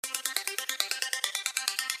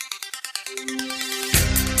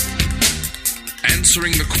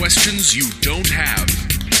Answering the questions you don't have.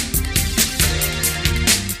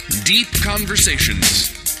 Deep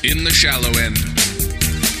conversations in the shallow end.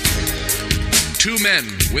 Two men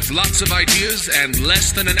with lots of ideas and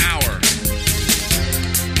less than an hour.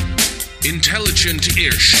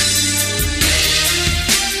 Intelligent-ish.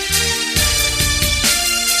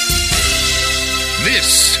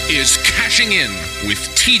 This is Cashing In with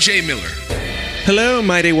TJ Miller. Hello,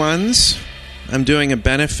 mighty ones. I'm doing a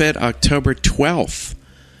benefit October 12th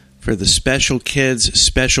for the Special Kids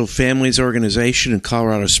Special Families Organization in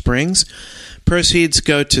Colorado Springs. Proceeds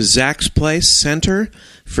go to Zach's Place Center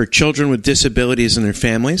for children with disabilities and their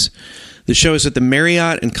families. The show is at the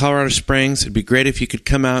Marriott in Colorado Springs. It'd be great if you could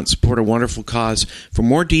come out and support a wonderful cause. For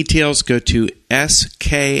more details, go to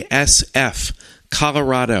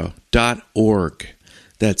sksfcolorado.org.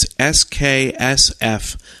 That's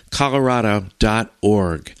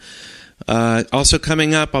sksfcolorado.org. Also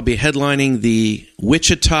coming up, I'll be headlining the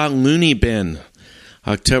Wichita Looney Bin,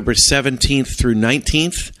 October 17th through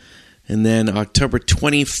 19th. And then October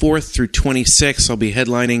 24th through 26th, I'll be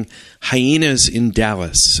headlining Hyenas in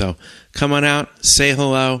Dallas. So come on out, say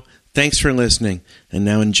hello. Thanks for listening. And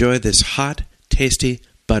now enjoy this hot, tasty,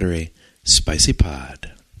 buttery, spicy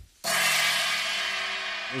pod.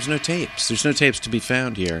 There's no tapes. There's no tapes to be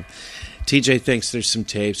found here. TJ thinks there's some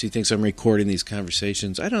tapes. He thinks I'm recording these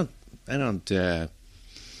conversations. I don't, I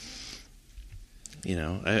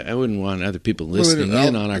wouldn't want other people listening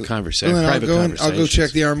in on our conversation, private conversations. I'll go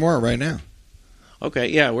check the Armoire right now. Okay,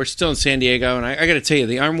 yeah, we're still in San Diego, and I got to tell you,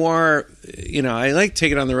 the Armoire, I like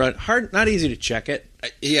taking it on the road. Hard, not easy to check it.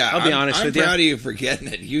 I'll be honest with you. I'm proud of you for getting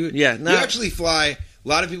it. You actually fly. A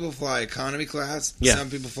lot of people fly economy class. Yeah. Some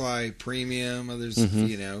people fly premium. Others,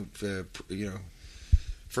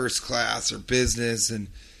 first class or business. And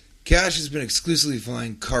Cash has been exclusively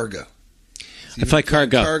flying cargo. So I fly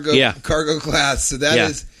cargo. Cargo class. So that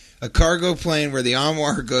is a cargo plane where the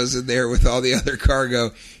Armoire goes in there with all the other cargo,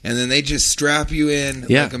 and then they just strap you in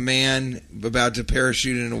like a man about to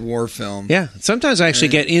parachute in a war film. Yeah. Sometimes I actually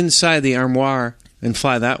get inside the Armoire and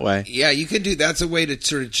fly that way. Yeah, you can do. That's a way to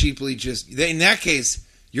sort of cheaply just. In that case,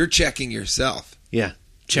 you're checking yourself. Yeah.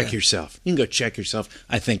 Check yourself. You can go check yourself.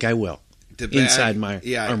 I think I will. Inside my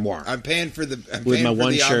Armoire. I'm paying for the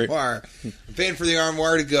Armoire. I'm paying for the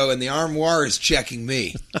Armoire to go, and the Armoire is checking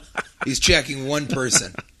me. He's checking one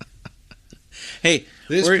person. Hey,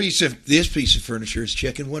 this piece of furniture is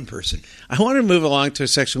checking one person. I want to move along to a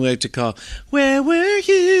section we like to call "Where Were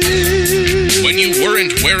You?" When you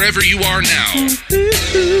weren't wherever you are now,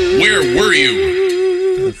 where were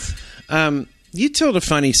you? You told a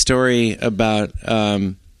funny story about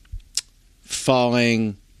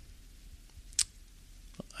falling.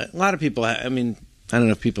 A lot of people. I don't know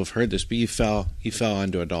if people have heard this, but you fell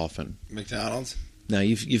onto a dolphin. McDonald's? No,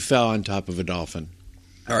 you fell on top of a dolphin.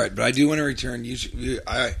 All right, but I do want to return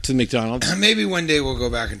to McDonald's. Maybe one day we'll go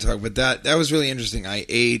back and talk. But that was really interesting. I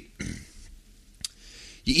ate.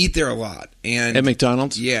 You eat there a lot, and at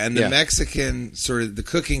McDonald's. Yeah, and the Mexican sort of the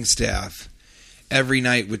cooking staff every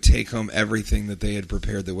night would take home everything that they had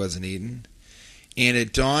prepared that wasn't eaten, and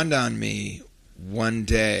it dawned on me one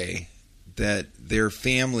day that their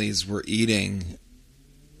families were eating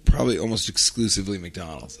probably almost exclusively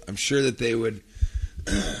McDonald's. I'm sure that they would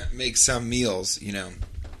make some meals,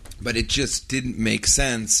 but it just didn't make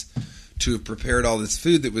sense to have prepared all this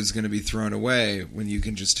food that was going to be thrown away when you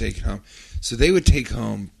can just take it home. So they would take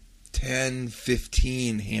home 10,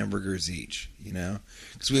 15 hamburgers each,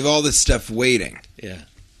 because we have all this stuff waiting. Yeah.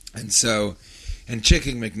 And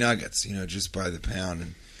chicken McNuggets, just by the pound.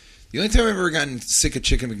 And the only time I've ever gotten sick of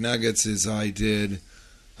chicken McNuggets is I did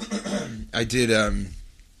a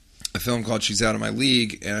film called She's Out of My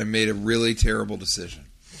League, and I made a really terrible decision.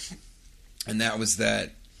 And that was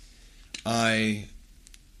that I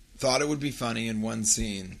thought it would be funny in one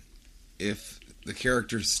scene if the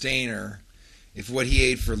character Stainer, if what he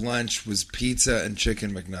ate for lunch was pizza and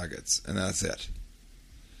chicken McNuggets, and that's it.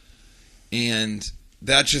 And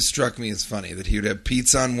that just struck me as funny, that he would have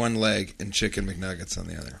pizza on one leg and chicken McNuggets on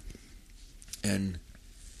the other. And,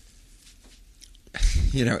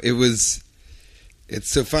 it's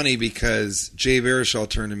so funny because Jay Baruchel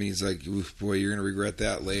turned to me, he's like, boy, you're going to regret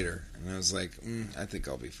that later. And I was like, I think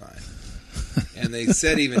I'll be fine. And they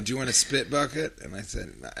said even, do you want a spit bucket? And I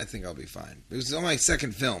said, I think I'll be fine. It was on my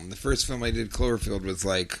second film. The first film I did, Cloverfield, was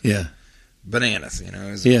like bananas, it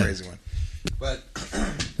was a crazy one. But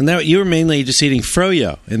and that you were mainly just eating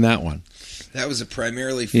froyo in that one. That was a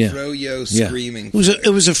primarily froyo screaming. It was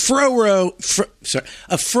a froyo.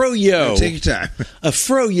 No, take your time. A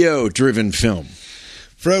froyo driven film.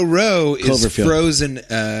 Fro roe is Cloverfield.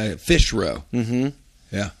 frozen fish roe. Mm-hmm.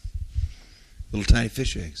 Yeah. Little tiny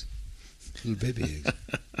fish eggs. Little baby eggs.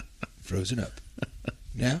 Frozen up.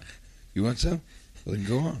 Now, you want some? Well, then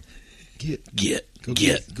go on. Go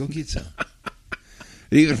get some.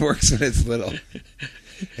 It even works when it's little.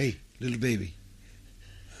 Hey, little baby.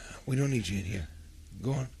 We don't need you in here.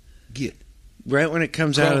 Go on. Get. Right when it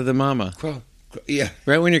comes out of the mama. Crawl. Yeah.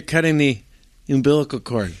 Right when you're cutting the umbilical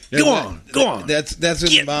cord. Go on. That's when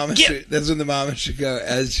the mama that's when the mama should go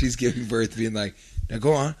as she's giving birth, being like, now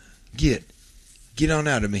go on. Get on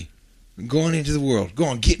out of me. Go on into the world. Go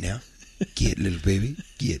on, get now. Get, little baby.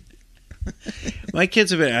 Get. My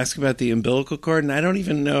kids have been asking about the umbilical cord, and I don't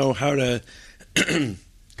even know how to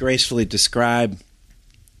gracefully describe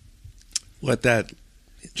what that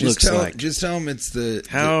looks like. Just tell them it's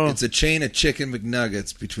it's a chain of chicken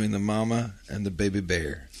McNuggets between the mama and the baby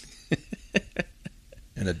bear.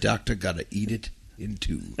 And a doctor got to eat it in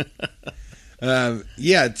two.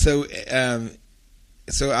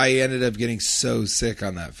 So I ended up getting so sick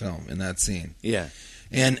on that film, in that scene. Yeah.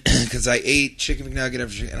 And because I ate chicken McNugget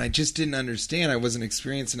after chicken, and I just didn't understand. I wasn't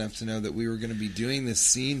experienced enough to know that we were going to be doing this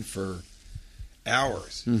scene for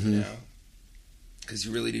hours, you know? Because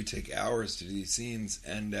you really do take hours to do these scenes,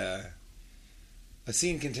 and a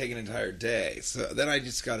scene can take an entire day. So then I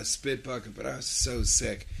just got a spit bucket, but I was so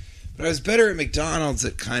sick. But I was better at McDonald's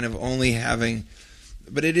at kind of only having...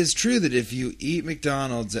 But it is true that if you eat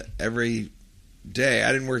McDonald's every day,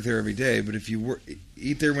 I didn't work there every day, but if you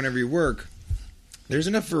eat there whenever you work, there's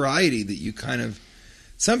enough variety that you kind of...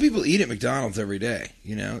 Some people eat at McDonald's every day,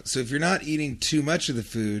 you know? So if you're not eating too much of the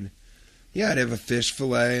food, yeah, I'd have a fish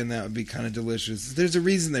fillet, and that would be kind of delicious. There's a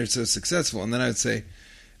reason they're so successful. And then I would say,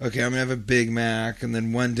 okay, I'm going to have a Big Mac, and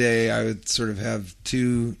then one day I would sort of have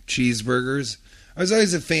 2 cheeseburgers. I was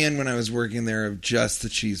always a fan when I was working there of just the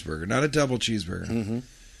cheeseburger, not a double cheeseburger. Mm-hmm.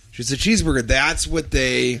 Just a cheeseburger. That's what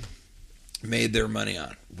they made their money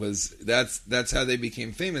on. That's how they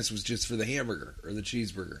became famous, was just for the hamburger or the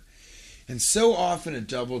cheeseburger. And so often a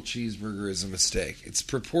double cheeseburger is a mistake. It's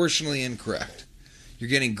proportionally incorrect. You're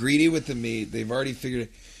getting greedy with the meat. They've already figured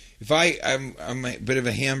it. If I'm a bit of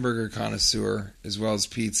a hamburger connoisseur as well as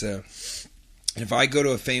pizza. And if I go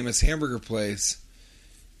to a famous hamburger place,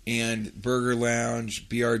 and Burger Lounge,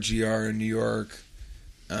 BRGR in New York,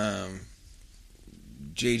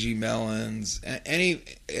 JG Mellon's, a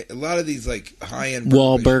lot of these like high-end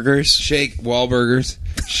Wahlburgers,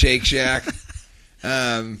 Shake Shack,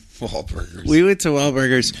 Wahlburgers. We went to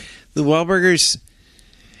Wahlburgers. The Wahlburgers,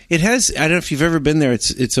 it has, I don't know if you've ever been there.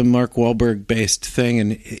 It's a Mark Wahlberg based thing,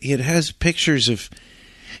 and it has pictures of.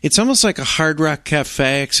 It's almost like a Hard Rock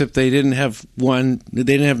Cafe, except they didn't have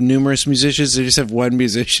numerous musicians. They just have one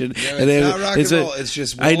musician. Yeah, it's not rock and roll. It's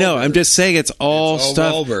just Wahlberg. I know. I'm just saying it's all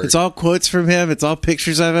stuff. Wahlberg. It's all quotes from him. It's all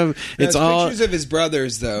pictures of him. It's all pictures of his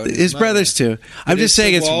brothers, though. His brothers, too. I'm just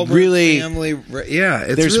saying it's Wahlberg really... family. Yeah,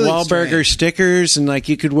 it's there's really Wahlburger strange. Stickers, and like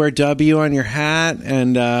you could wear W on your hat.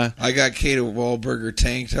 And I got Kate a Wahlburger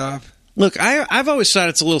tank top. Look, I've always thought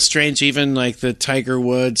it's a little strange, even like the Tiger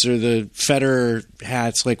Woods or the Federer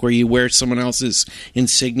hats, like where you wear someone else's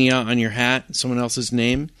insignia on your hat, someone else's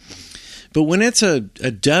name. But when it's a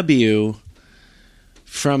W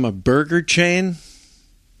from a burger chain,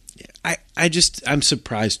 I'm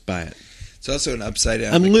surprised by it. It's also an upside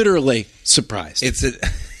down. I'm literally surprised. It's a,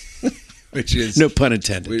 which is no pun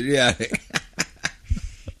intended. Yeah,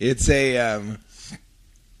 it's a.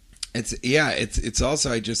 It's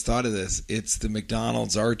also, I just thought of this. It's the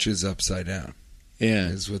McDonald's arches upside down. Yeah,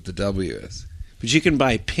 is what the W is. But you can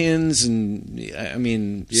buy pins and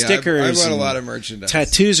stickers. I bought a lot of merchandise.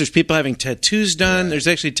 Tattoos. There's people having tattoos done. Yeah. There's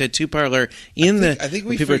actually a tattoo parlor I think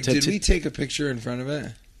we did we take a picture in front of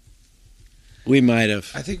it? We might have.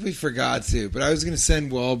 I think we forgot to, but I was going to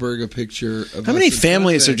send Wahlberg a picture of. How many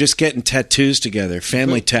families are just getting tattoos together?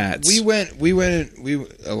 Family tats. We went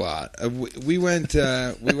a lot. We went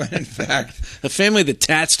in fact. A family that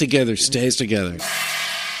tats together stays together.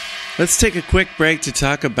 Let's take a quick break to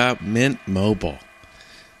talk about Mint Mobile.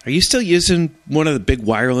 Are you still using one of the big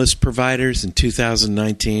wireless providers in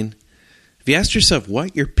 2019? Have you asked yourself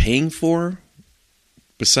what you're paying for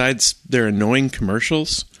besides their annoying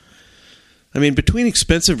commercials? I mean, between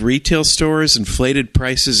expensive retail stores, inflated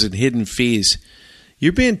prices, and hidden fees,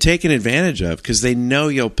 you're being taken advantage of because they know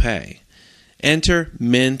you'll pay. Enter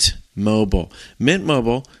Mint Mobile. Mint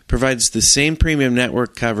Mobile provides the same premium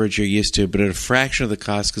network coverage you're used to, but at a fraction of the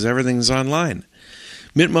cost because everything's online.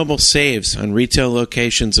 Mint Mobile saves on retail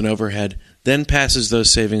locations and overhead then passes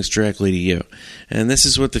those savings directly to you. And this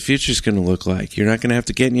is what the future is going to look like. You're not going to have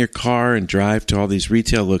to get in your car and drive to all these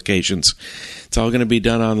retail locations. It's all going to be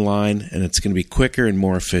done online, and it's going to be quicker and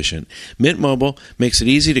more efficient. Mint Mobile makes it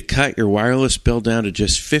easy to cut your wireless bill down to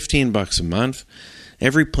just $15 a month.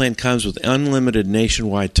 Every plan comes with unlimited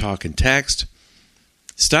nationwide talk and text.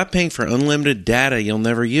 Stop paying for unlimited data you'll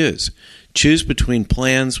never use. Choose between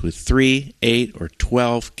plans with 3, 8, or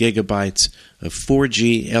 12 gigabytes of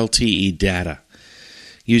 4G LTE data.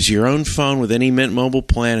 Use your own phone with any Mint Mobile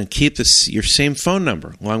plan and keep your same phone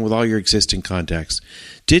number along with all your existing contacts.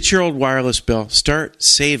 Ditch your old wireless bill. Start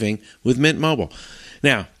saving with Mint Mobile.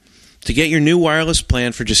 Now, to get your new wireless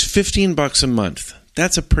plan for just $15 a month,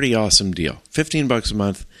 that's a pretty awesome deal. $15 a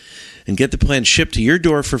month, and get the plan shipped to your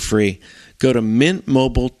door for free. Go to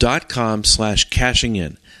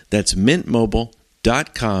mintmobile.com/cashing-in. That's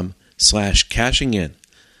mintmobile.com/cashing-in.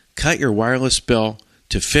 Cut your wireless bill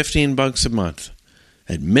to $15 a month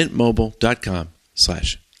at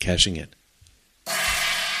mintmobile.com/cashing-in. A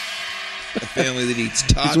family that eats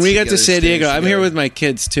tots. When we got to together San Diego, stays I'm here together. with my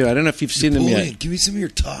kids too. I don't know if you've seen them yet. Give me some of your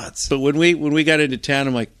tots. But when we got into town,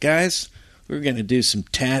 I'm like, guys, we're going to do some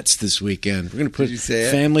tats this weekend. We're going to put Did you say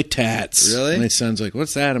it? family tats. Really? My son's like,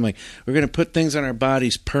 what's that? I'm like, we're going to put things on our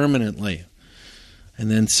bodies permanently.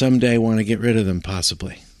 And then someday want to get rid of them,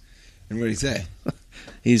 possibly. And what did he say?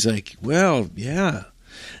 He's like, well, yeah.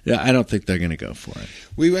 I don't think they're going to go for it.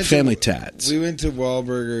 Family tats. We went to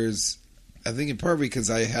Wahlburgers, I think in part because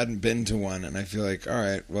I hadn't been to one, and I feel like, all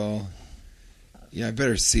right, well, yeah, I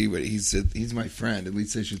better see what he's my friend. At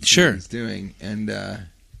least I should see what he's doing. And I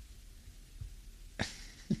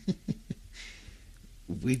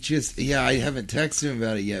haven't texted him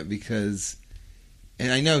about it yet because,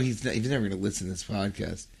 and I know he's never going to listen to this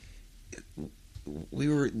podcast. We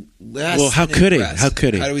were less. Well, how could he? How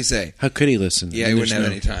could he? How do we say? How could he listen? Yeah, he wouldn't have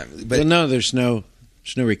any time. But well, no, there's no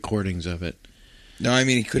recordings of it. No, I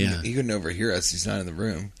mean he couldn't. Yeah. He couldn't overhear us. He's not in the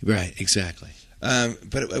room. Right. Exactly.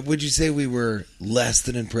 But would you say we were less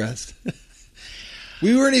than impressed?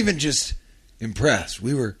 We weren't even just impressed.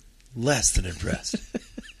 We were less than impressed.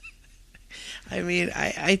 I mean,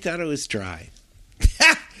 I thought it was dry.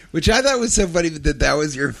 Which I thought was so funny that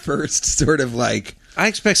was your first sort of like. I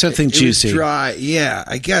expect something juicy. It was dry, yeah.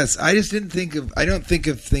 I guess I just didn't think of. I don't think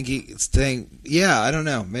of saying. Yeah, I don't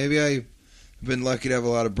know. Maybe I've been lucky to have a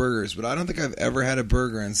lot of burgers, but I don't think I've ever had a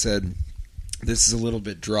burger and said this is a little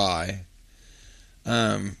bit dry.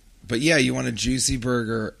 But yeah, you want a juicy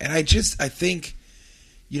burger, and I think,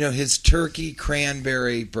 his turkey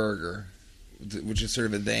cranberry burger, which is sort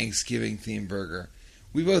of a Thanksgiving themed burger.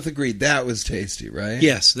 We both agreed that was tasty, right?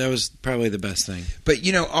 Yes, that was probably the best thing. But,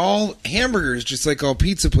 all hamburgers, just like all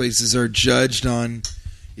pizza places, are judged on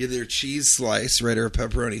either cheese slice, right, or a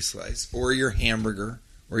pepperoni slice, or your hamburger,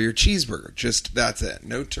 or your cheeseburger. Just, that's it.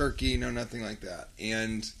 No turkey, no nothing like that.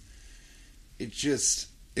 And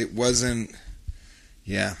it wasn't,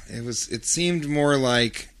 it seemed more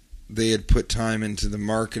like they had put time into the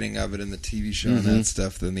marketing of it and the TV show and that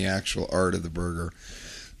stuff than the actual art of the burger.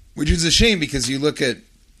 Which is a shame because you look at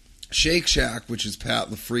Shake Shack, which is Pat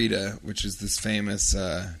LaFrida, which is this famous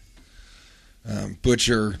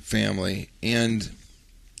butcher family, and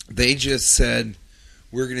they just said,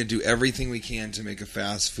 we're going to do everything we can to make a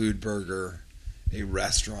fast food burger a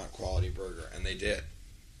restaurant quality burger, and they did.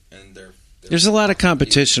 And there's a lot of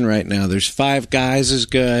competition right now. There's Five Guys is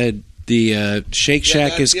good. The Shake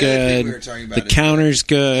Shack is good. The Counter's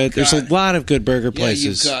good. There's a lot of good burger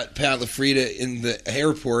places. You've got Pat LaFrida in the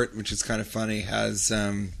airport, which is kind of funny, has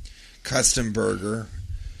Custom Burger,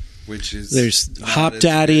 which is... There's Hop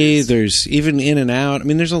Daddy. There's even In-N-Out. I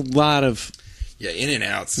mean, there's a lot of... Yeah,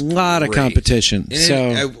 In-N-Out's a lot of competition.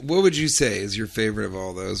 What would you say is your favorite of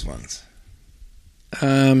all those ones?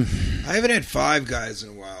 I haven't had Five Guys in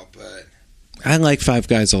a while, but... I like Five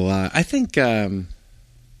Guys a lot. I think...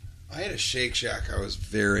 I had a Shake Shack. I was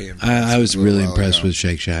very impressed. I was really impressed with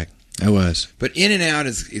Shake Shack. I was. But In-N-Out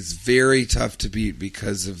is very tough to beat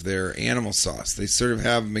because of their animal sauce. They sort of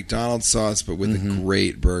have McDonald's sauce, but with a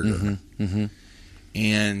great burger.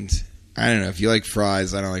 And I don't know. If you like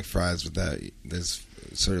fries, I don't like fries with that. There's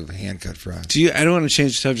sort of hand-cut fries. I don't want to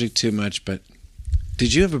change the subject too much, but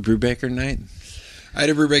did you have a Brubaker night? I had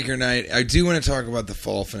a Brubaker night. I do want to talk about the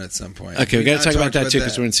dolphin at some point. Okay, we got to talk about that too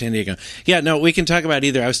because we're in San Diego. Yeah, no, we can talk about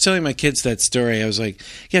either. I was telling my kids that story. I was like,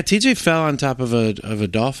 "Yeah, TJ fell on top of a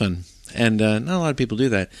dolphin, and not a lot of people do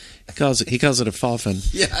that. He calls it a dolphin."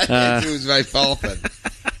 Yeah, it was my dolphin,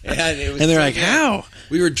 and they're like, "How?"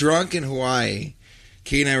 We were drunk in Hawaii.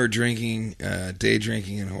 Kate and I were drinking, day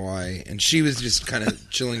drinking in Hawaii, and she was just kind of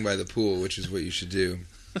chilling by the pool, which is what you should do.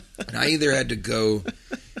 And I either had to go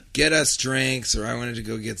get us drinks, or I wanted to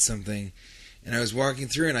go get something. And I was walking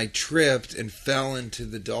through, and I tripped and fell into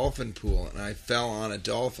the dolphin pool, and I fell on a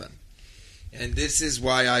dolphin. And this is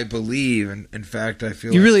why I believe, and in fact, I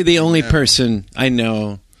feel you're really the only person I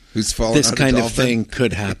know who's fallen this on kind a of dolphin. thing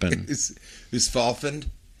could happen. who's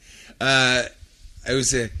fallen. It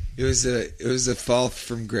was a fall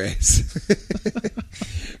from grace.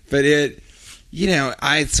 But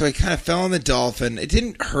so I kind of fell on the dolphin. It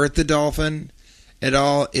didn't hurt the dolphin at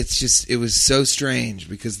all. It was so strange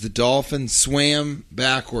because the dolphin swam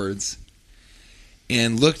backwards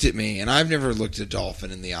and looked at me, and I've never looked a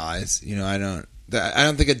dolphin in the eyes. I don't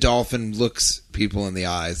think a dolphin looks people in the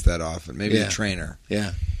eyes that often. Maybe a trainer.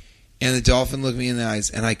 Yeah. And the dolphin looked me in the eyes,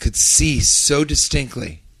 and I could see so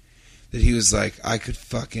distinctly that he was like,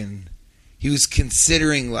 he was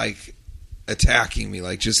considering like attacking me,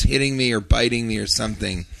 like just hitting me or biting me or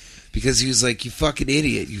something, because he was like, you fucking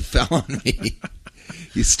idiot, you fell on me,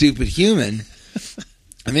 you stupid human.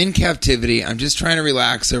 I'm in captivity. I'm just trying to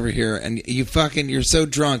relax over here, and you're so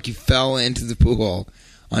drunk, you fell into the pool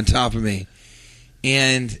on top of me.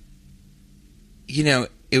 And,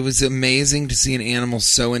 it was amazing to see an animal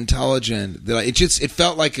so intelligent that it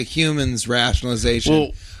felt like a human's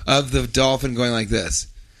rationalization of the dolphin going like this.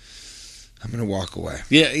 I'm going to walk away.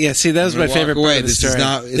 Yeah. See, that was my favorite part of the story.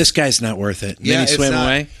 This guy's not worth it. And then he swam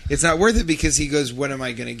away. It's not worth it because he goes, "What am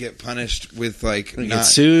I going to get punished with? Like, I get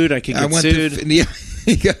sued. I could get sued."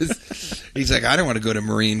 He's like, "I don't want to go to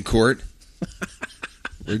Marine Court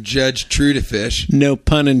or Judge True to Fish." No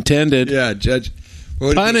pun intended. Yeah, Judge.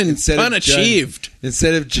 Pun achieved.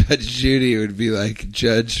 Instead of Judge Judy, it would be like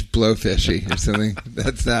Judge Blowfishy or something.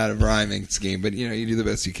 That's not a rhyming scheme, but you do the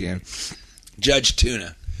best you can. Judge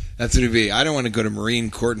Tuna. That's what it'd be. I don't want to go to Marine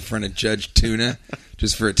Court in front of Judge Tuna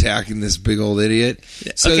just for attacking this big old idiot.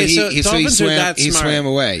 So he swam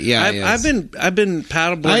away. Yeah, I've been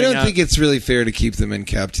paddleboarding. I don't think it's really fair to keep them in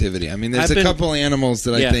captivity. I mean, there's a couple animals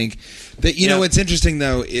that I think that what's interesting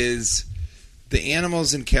though is the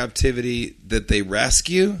animals in captivity that they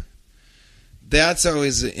rescue. That's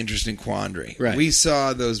always an interesting quandary. Right. We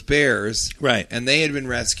saw those bears, right, and they had been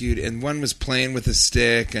rescued, and one was playing with a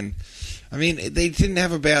stick, and I mean, they didn't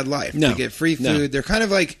have a bad life. No. They get free food. No. They're kind of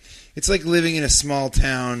like, it's like living in a small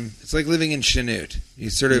town. It's like living in Chanute. You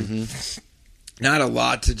sort of, not a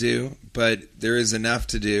lot to do, but there is enough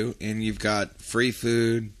to do, and you've got free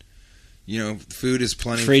food. Food is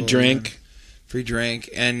plenty. Free drink,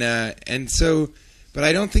 and so, but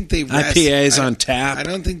I don't think they IPAs on tap. I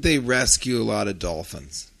don't think they rescue a lot of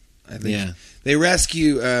dolphins. I think they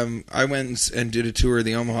rescue. I went and did a tour of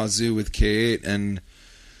the Omaha Zoo with K8, and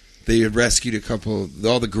they had rescued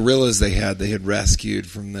all the gorillas they had rescued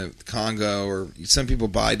from the Congo, or some people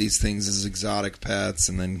buy these things as exotic pets,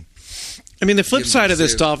 and then. I mean, the flip side of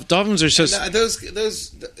this, dolphins are so.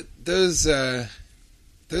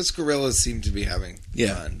 Those gorillas seem to be having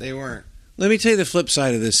fun. They weren't. Let me tell you the flip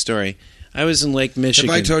side of this story. I was in Lake Michigan.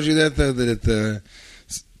 Have I told you that though? That at the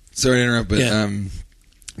sorry to interrupt, but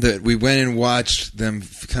that we went and watched them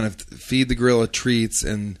kind of feed the gorilla treats,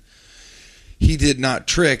 and he did not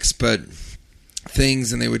tricks, but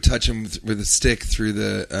things, and they would touch him with a stick through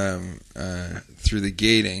the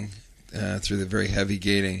gating, through the very heavy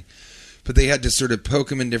gating. But they had to sort of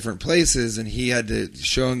poke him in different places, and he had to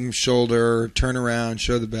show him shoulder, turn around,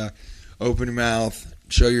 show the back, open your mouth,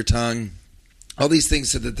 show your tongue, all these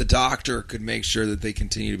things so that the doctor could make sure that they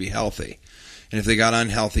continue to be healthy. And if they got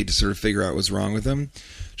unhealthy, to sort of figure out what was wrong with them,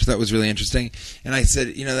 which I thought was really interesting. And I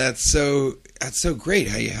said, that's so great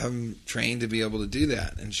how you have them trained to be able to do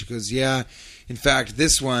that. And she goes, yeah, in fact,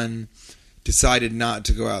 this one decided not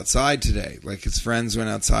to go outside today. Like, his friends went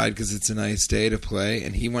outside because it's a nice day to play,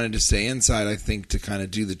 and he wanted to stay inside, I think, to kind of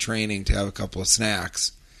do the training, to have a couple of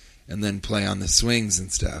snacks and then play on the swings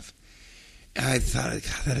and stuff. And I thought,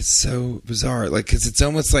 God, that is so bizarre. Like, because it's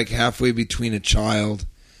almost like halfway between a child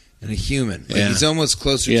and a human. Like, he's almost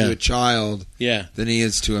closer to a child than he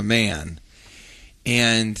is to a man.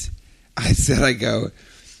 And I said,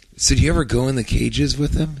 so do you ever go in the cages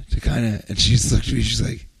with him to kind of? And she just looked at me. She's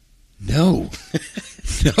like, no.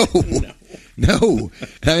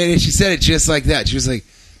 I mean, she said it just like that. She was like,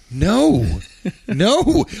 no.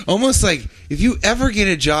 Almost like, if you ever get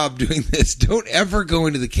a job doing this, don't ever go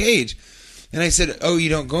into the cage. And I said, oh, you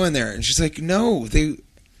don't go in there. And she's like, no, they're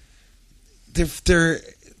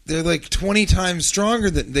like 20 times stronger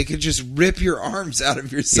than they could just rip your arms out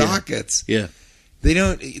of your sockets. Yeah.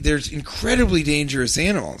 They're incredibly dangerous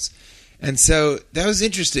animals. And so that was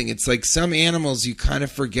interesting. It's like some animals you kind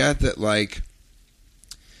of forget that, like,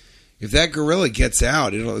 if that gorilla gets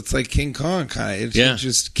out, it's like King Kong kind of. It'll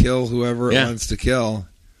just kill whoever it wants to kill.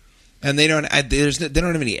 And they don't have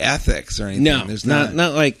any ethics or anything. No, There's not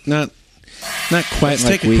quite. Let's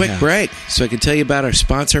like take a quick break so I can tell you about our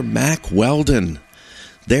sponsor, Mack Weldon.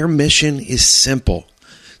 Their mission is simple: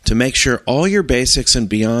 to make sure all your basics and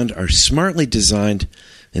beyond are smartly designed,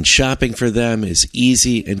 and shopping for them is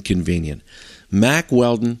easy and convenient. Mack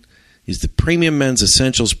Weldon is the premium men's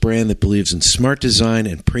essentials brand that believes in smart design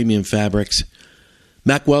and premium fabrics.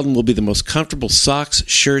 Mack Weldon will be the most comfortable socks,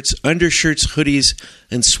 shirts, undershirts, hoodies,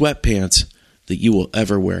 and sweatpants that you will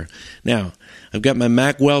ever wear. Now, I've got my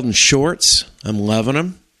Mack Weldon shorts. I'm loving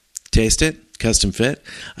them. Taste it. Custom fit.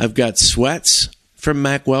 I've got sweats from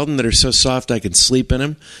Mack Weldon that are so soft I can sleep in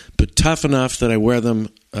them, but tough enough that I wear them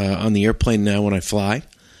on the airplane now when I fly.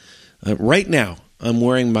 Right now, I'm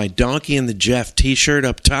wearing my Donkey and the Jeff t-shirt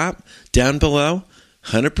up top. Down below,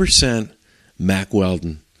 100% Mack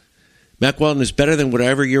Weldon. Mack Weldon is better than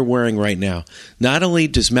whatever you're wearing right now. Not only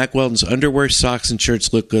does Mack Weldon's underwear, socks, and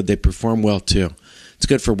shirts look good, they perform well too. It's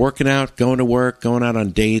good for working out, going to work, going out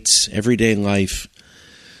on dates, everyday life.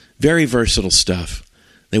 Very versatile stuff.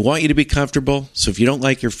 They want you to be comfortable, so if you don't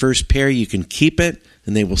like your first pair, you can keep it,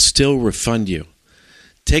 and they will still refund you.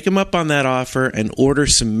 Take them up on that offer and order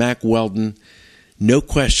some Mack Weldon. No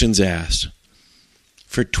questions asked.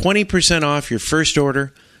 For 20% off your first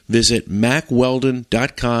order, visit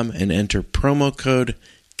MackWeldon.com and enter promo code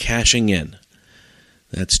CashingIn.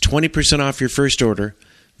 That's 20% off your first order.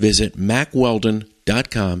 Visit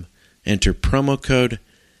MackWeldon.com, enter promo code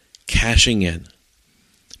CashingIn.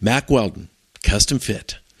 Mack Weldon, custom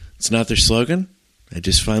fit. It's not their slogan. I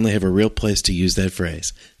just finally have a real place to use that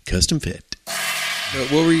phrase. Custom fit.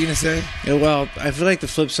 What were you going to say? Yeah, well, I feel like the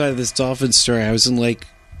flip side of this dolphin story, I was in Lake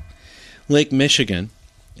Michigan,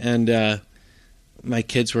 and my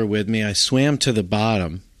kids were with me. I swam to the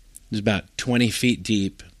bottom. It was about 20 feet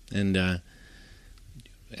deep, and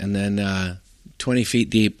then 20 feet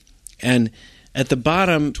deep. And at the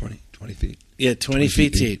bottom... 20 feet. Yeah, 20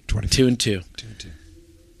 feet deep. 20 feet. 2 and 2. 2 and 2.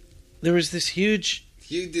 There was this huge...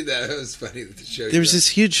 You did that. It was funny to show you. There was this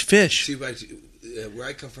huge fish. 2 by 2. Where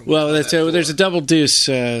I come from... Well, there's a double deuce.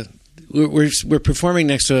 We're performing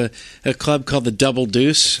next to a club called the Double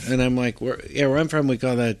Deuce, and I'm like, where I'm from, we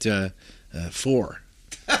call that 4.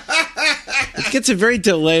 It gets a very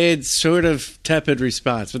delayed, sort of tepid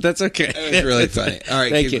response, but that's okay. It was really funny. All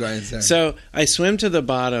right, Thank keep you. going. Sorry. So I swim to the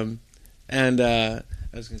bottom, and I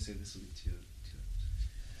was going to say this will be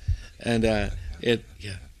 2.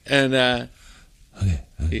 And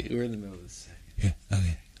Okay. we're in the middle of this second. Yeah.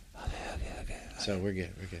 Okay. So we're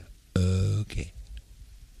good. Okay.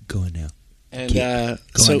 Going now. And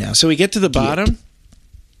so we get to the bottom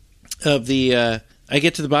of the. I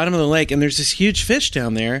get to the bottom of the lake, and there's this huge fish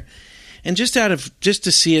down there. And just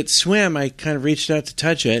to see it swim, I kind of reached out to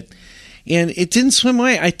touch it, and it didn't swim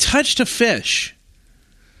away. I touched a fish.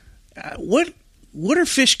 What are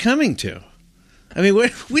fish coming to? I mean, when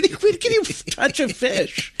can you touch a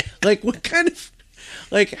fish? Like, what kind of,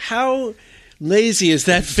 like, how lazy is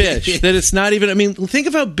that fish that it's not even, I mean, think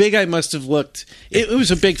of how big I must have looked. It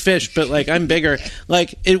was a big fish, but, like, I'm bigger.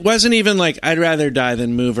 Like, it wasn't even like, I'd rather die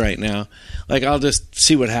than move right now. Like, I'll just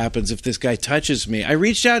see what happens if this guy touches me. I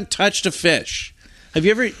reached out and touched a fish. Have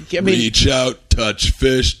you ever, reach out, touch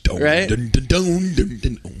fish. Right?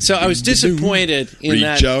 So I was disappointed in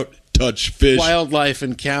that. Reach out, touch fish. Wildlife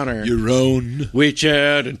encounter. Your own. Reach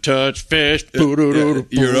out and touch fish. Your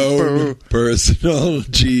own personal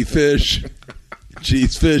G-fish.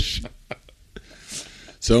 Cheese fish.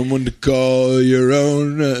 Someone to call your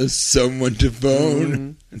own. Someone to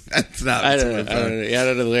phone. That's not. I don't know. Yeah, I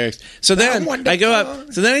don't know the lyrics. So then I go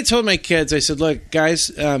up. So then I told my kids. I said, "Look,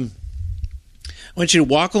 guys, I want you to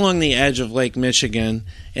walk along the edge of Lake Michigan,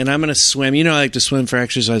 and I'm going to swim. You know, I like to swim for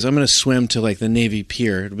exercise. I'm going to swim to like the Navy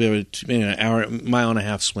Pier. It'll be a mile and a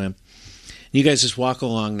half swim. You guys just walk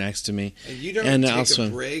along next to me. And you don't take I'll swim.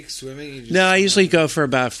 A break swimming? You just no, I usually go for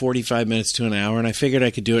about 45 minutes to an hour, and I figured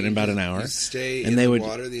I could do it in about an hour. You stay in the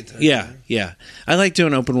water the entire time? Yeah. I like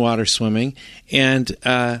doing open water swimming, and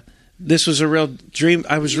this was a real dream.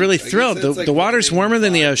 I was really thrilled. The water's warmer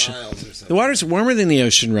than the ocean. The water's warmer than the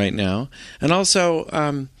ocean right now, and also,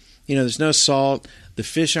 there's no salt. The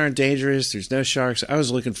fish aren't dangerous. There's no sharks. I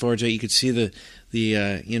was looking forward to it. You could see the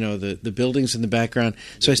buildings in the background.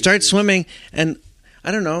 So I started swimming, and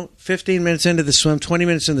I don't know, 15 minutes into the swim, 20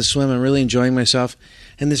 minutes into the swim, I'm really enjoying myself.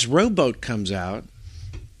 And this rowboat comes out,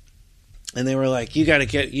 and they were like, you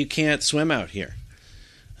can't swim out here.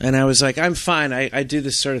 And I was like, I'm fine. I do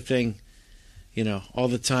this sort of thing, all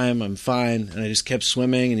the time. I'm fine. And I just kept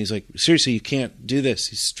swimming. And he's like, seriously, you can't do this.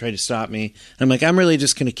 He's trying to stop me. And I'm like, I'm really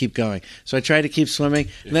just going to keep going. So I tried to keep swimming.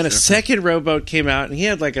 And then a second rowboat came out, and he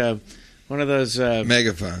had like a one of those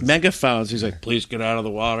megaphones. He's like, please get out of the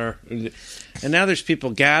water. And now there's people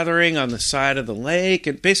gathering on the side of the lake.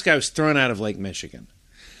 And basically, I was thrown out of Lake Michigan.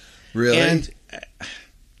 Really? And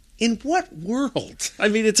in what world? I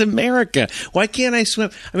mean, it's America. Why can't I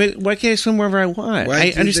swim? I mean, why can't I swim wherever I want?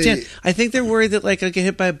 I understand. I think they're worried that like I'll get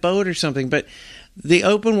hit by a boat or something. But the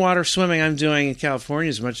open water swimming I'm doing in California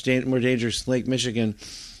is much more dangerous than Lake Michigan.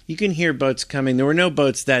 You can hear boats coming. There were no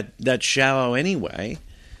boats that shallow anyway.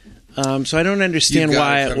 So I don't understand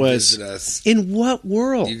why it was. Visit us. In what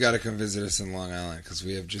world? You got to come visit us in Long Island because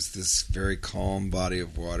we have just this very calm body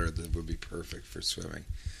of water that would be perfect for swimming.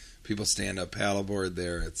 People stand up paddleboard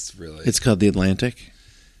there. It's called the Atlantic,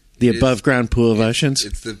 the above ground pool of oceans.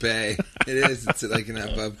 It's the bay. It is. It's like an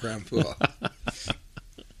above ground pool.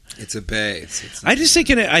 It's a bay. I just think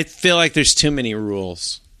I feel like there's too many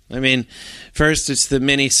rules. I mean, first it's the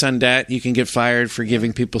mini Sundette. You can get fired for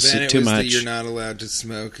giving people too much. You're not allowed to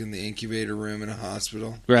smoke in the incubator room in a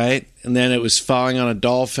hospital. Right. And then it was falling on a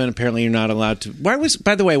dolphin. Apparently you're not allowed to.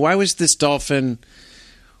 By the way, why was this dolphin...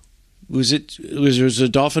 Was a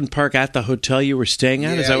dolphin park at the hotel you were staying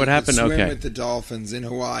at? Yeah, is that what happened? Swim Okay. with the dolphins in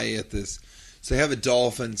Hawaii at this. So they have a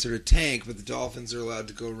dolphin sort of tank, but the dolphins are allowed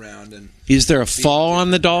to go around and. Is there a fall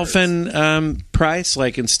on the dolphin price?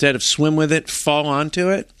 Like instead of swim with it, fall onto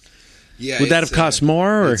it? Yeah. Would that have cost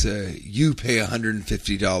more? Or? You pay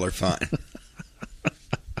 $150 fine.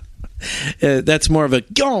 That's more of a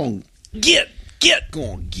go get. Go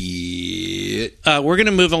on, get. We're going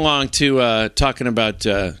to move along to talking about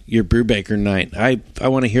your Brubaker night. I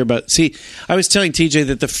want to hear about. See, I was telling TJ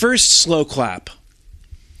that the first slow clap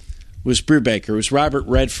was Brubaker. It was Robert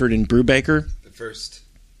Redford and Brubaker. The first.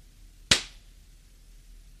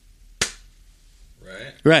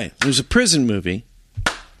 Right. Right. It was a prison movie.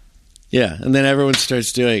 Yeah, and then everyone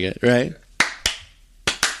starts doing it. Right.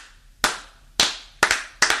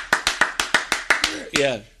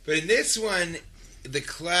 Yeah. But in this one, the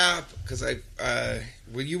clap, because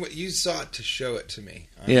you sought to show it to me.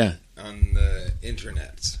 On the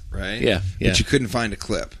internets, right? Yeah. But you couldn't find a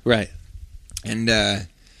clip, right? And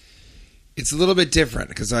it's a little bit different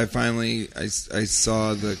because I saw I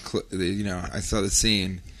saw the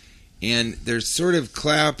scene, and there's sort of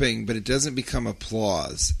clapping, but it doesn't become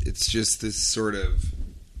applause. It's just this sort of.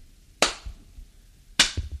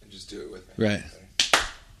 Just do it with me, right?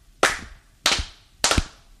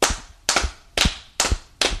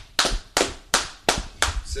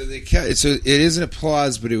 So it is an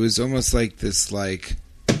applause, but it was almost like this,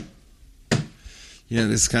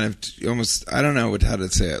 this kind of almost, I don't know how to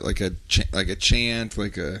say it, like a chant,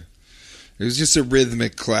 it was just a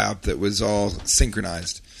rhythmic clap that was all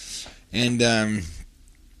synchronized, and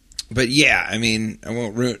but yeah, I mean, I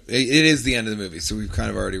won't ruin. It is the end of the movie, so we've kind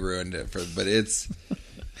of already ruined it but it's.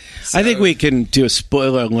 So, I think we can do a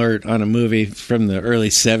spoiler alert on a movie from the early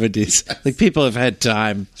 70s. Like, people have had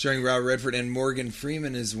time. Starring Robert Redford, and Morgan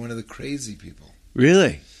Freeman is one of the crazy people.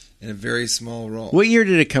 Really? In a very small role. What year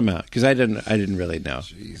did it come out? Because I didn't really know.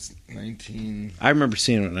 Jeez, 19... I remember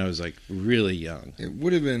seeing it when I was, really young. It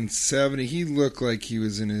would have been 70. He looked like he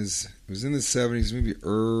was in the 70s, maybe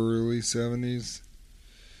early 70s.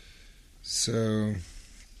 So...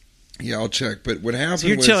 Yeah, I'll check. But what happened? So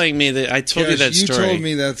you're telling me that I told you that story. You told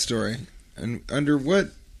me that story, and under what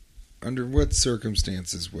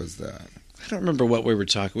circumstances was that? I don't remember what we were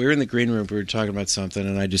talking. We were in the green room. We were talking about something,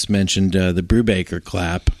 and I just mentioned the Brubaker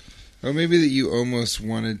clap. Oh, maybe that you almost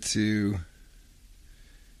wanted to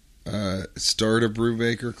start a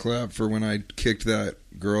Brubaker clap for when I kicked that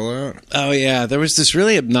girl out. Oh yeah, there was this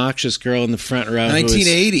really obnoxious girl in the front row.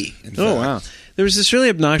 1980. Oh wow, there was this really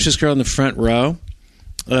obnoxious girl in the front row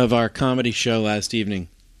of our comedy show last evening,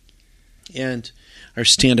 and our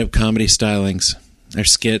stand-up comedy stylings, our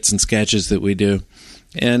skits and sketches that we do.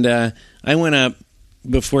 And I went up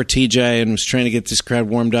before TJ and was trying to get this crowd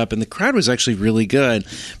warmed up, and the crowd was actually really good.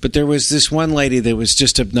 But there was this one lady that was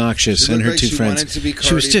just obnoxious, and her two friends.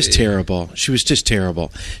 She was just terrible. She was just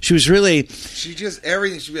terrible. She was really. She just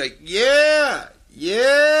everything. She'd be like, yeah.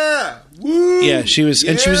 Yeah, woo! Yeah, she was,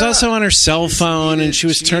 and she was also on her cell phone, and she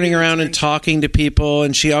was turning around and talking to people,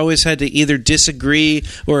 and she always had to either disagree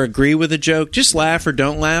or agree with a joke. Just laugh or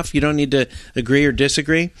don't laugh. You don't need to agree or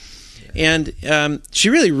disagree. And she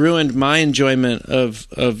really ruined my enjoyment of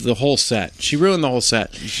the whole set. She ruined the whole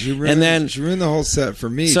set. She ruined the whole set for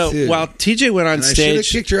me, so too. While TJ went on stage... I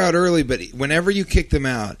should have kicked her out early, but whenever you kick them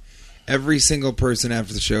out, every single person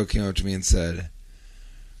after the show came up to me and said...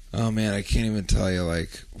 Oh, man, I can't even tell you,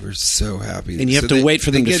 we're so happy. And you have to wait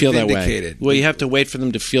for them to feel that way. Well, you have to wait for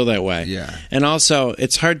them to feel that way. Yeah. And also,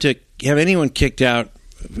 it's hard to have anyone kicked out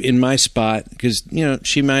in my spot because,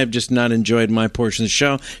 she might have just not enjoyed my portion of the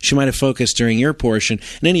show. She might have focused during your portion.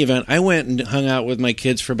 In any event, I went and hung out with my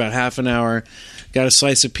kids for about half an hour, got a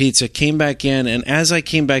slice of pizza, came back in, and as I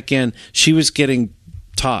came back in, she was getting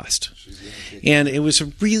tossed. And it was a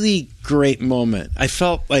really great moment. I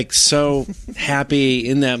felt like so happy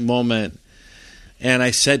in that moment. And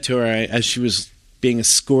I said to her, as she was being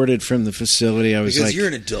escorted from the facility, I was because like... you're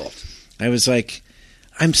an adult. I was like,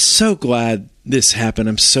 I'm so glad this happened.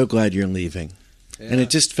 I'm so glad you're leaving. Yeah. And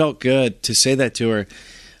it just felt good to say that to her.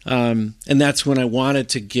 And that's when I wanted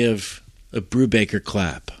to give a Brubaker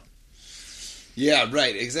clap. Yeah,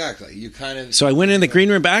 right, exactly. You kind of... So I went in the green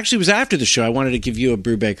room, but actually it was after the show. I wanted to give you a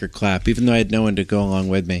Brubaker clap, even though I had no one to go along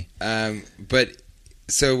with me. But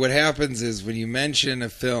so what happens is when you mention a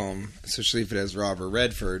film, especially if it has Robert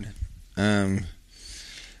Redford, and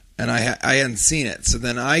I hadn't seen it, so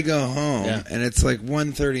then I go home, and it's like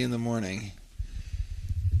 1:30 in the morning,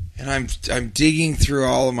 and I'm digging through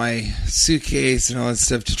all of my suitcase and all that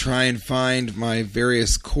stuff to try and find my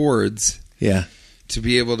various cords. Yeah. To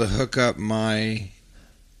be able to hook up my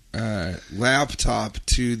laptop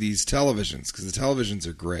to these televisions, because the televisions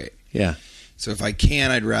are great. Yeah. So if I can,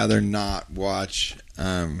 I'd rather not watch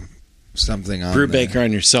something on Brubaker there.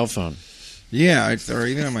 On your cell phone. Yeah, or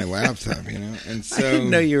even on my laptop, And so I didn't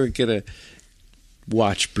know you were gonna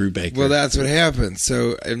watch Brubaker. Well, that's what happened.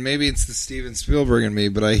 So, and maybe it's the Steven Spielberg in me,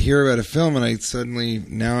 but I hear about a film and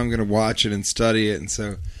now I'm going to watch it and study it, and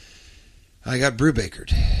so. I got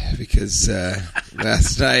Brubakered because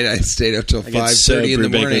last night I stayed up till 5:30 in the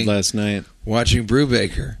morning last night watching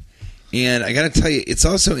Brubaker, and I got to tell you, it's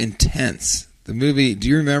also intense. The movie, do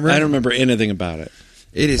you remember? I don't remember anything about it.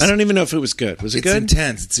 It is. I don't even know if it was good. Was it good? It's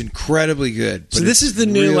intense. It's incredibly good. So this is the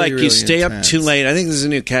new, really, you stay intense. Up too late. I think this is a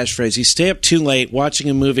new catchphrase. You stay up too late watching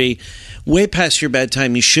a movie way past your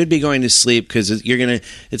bedtime. You should be going to sleep because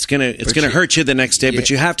it's gonna hurt you the next day. But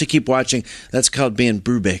you have to keep watching. That's called being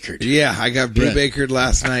Brubakered. Yeah, I got Brubakered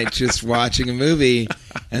last night just watching a movie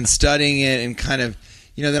and studying it and kind of.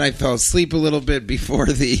 Then I fell asleep a little bit before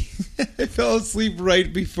I fell asleep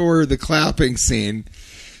right before the clapping scene.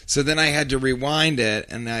 So then I had to rewind it,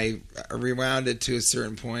 and I rewound it to a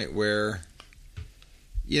certain point where,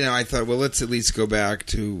 I thought, well, let's at least go back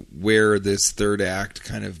to where this third act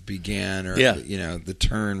kind of began, or, the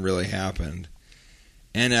turn really happened.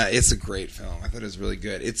 And it's a great film. I thought it was really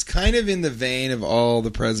good. It's kind of in the vein of All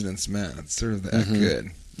the President's Men. It's sort of that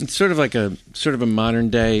good. It's sort of like a modern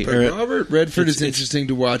day. But Robert Redford is interesting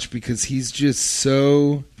to watch because he's just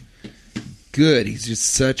so good. He's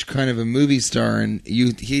just such kind of a movie star, and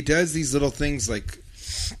he does these little things like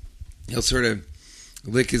he'll sort of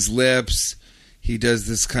lick his lips. He does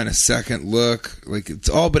this kind of second look, like it's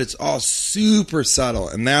all super subtle,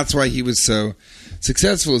 and that's why he was so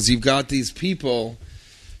successful. Is you've got these people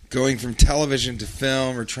going from television to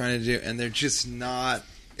film or trying to do, and they're just not.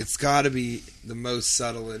 It's got to be the most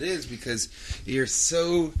subtle it is because you're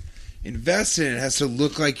so invested in it. It has to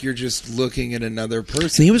look like you're just looking at another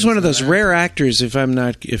person. And he was one of those rare actors, if I'm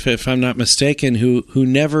not mistaken, who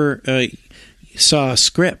never saw a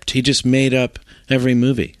script. He just made up every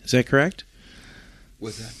movie. Is that correct?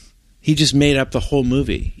 What's that? He just made up the whole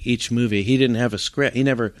movie, each movie. He didn't have a script. He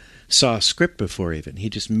never saw a script before even. He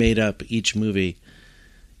just made up each movie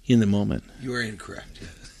in the moment. You are incorrect.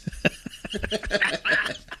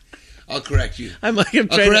 I'll correct you. I'll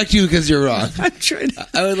correct you because you're wrong. I'm trying to,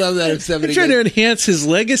 I would love that if somebody... I'm trying to enhance his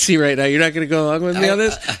legacy right now. You're not going to go along with me on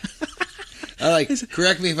this?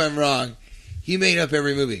 Correct me if I'm wrong. He made up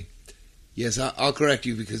every movie. Yes, I'll correct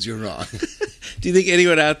you because you're wrong. Do you think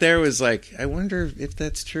anyone out there was like, I wonder if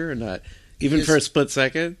that's true or not? Even for a split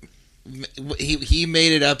second? He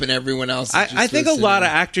made it up and everyone else... I think a lot of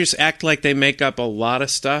actors act like they make up a lot of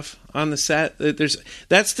stuff on the set.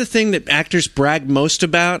 That's the thing that actors brag most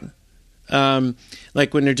about.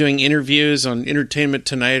 Like when they're doing interviews on Entertainment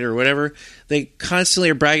Tonight or whatever, they constantly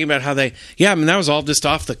are bragging about how that was all just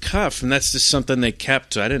off the cuff, and that's just something they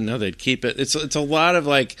kept. I didn't know they'd keep it. It's a lot of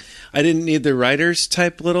like, I didn't need the writers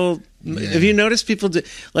type little. Yeah. Have you noticed people do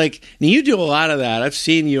like you do a lot of that? I've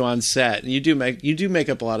seen you on set, and you do make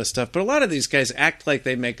up a lot of stuff, but a lot of these guys act like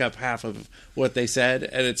they make up half of what they said,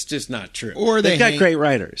 and it's just not true. Or they've got great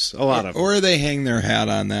writers, a lot of them. Or they hang their hat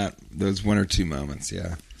on those one or two moments.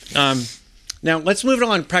 Yeah. Now, let's move it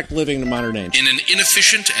on Practical Living in the Modern Age. In an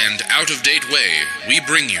inefficient and out-of-date way, we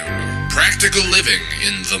bring you Practical Living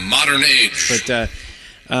in the Modern Age. But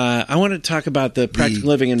I want to talk about the Practical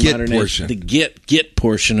Living in the Modern Age. The Get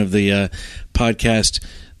portion of the podcast.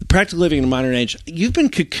 Practical Living in the Modern Age. You've been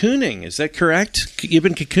cocooning, is that correct? You've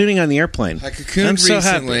been cocooning on the airplane. I cocooned I'm so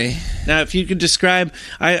recently. Happy. Now, if you could describe,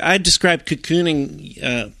 I described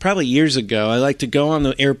cocooning probably years ago. I like to go on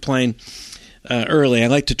the airplane early. I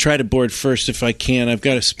like to try to board first if I can. I've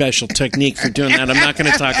got a special technique for doing that. I'm not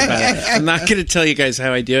going to talk about it. I'm not going to tell you guys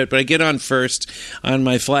how I do it, but I get on first on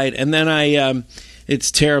my flight, and then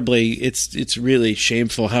it's really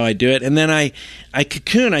shameful how I do it. And then I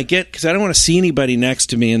cocoon. Because I don't want to see anybody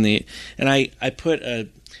next to me and I put a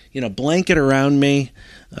blanket around me.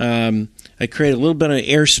 I create a little bit of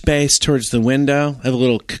airspace towards the window. I have a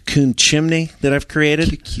little cocoon chimney that I've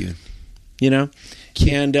created. Cute.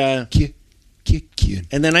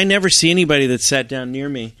 And then I never see anybody that sat down near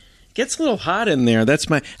me. It gets a little hot in there.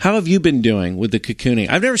 How have you been doing with the cocooning?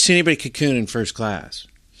 I've never seen anybody cocoon in first class.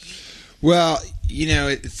 Well,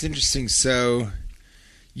 it's interesting. So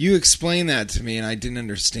you explained that to me, and I didn't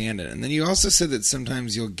understand it. And then you also said that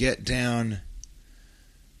sometimes you'll get down.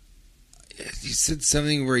 You said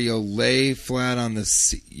something where you'll lay flat on the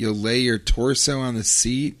seat. You'll lay your torso on the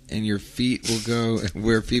seat, and your feet will go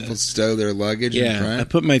where people stow their luggage in front. I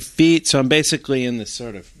put my feet. So I'm basically in this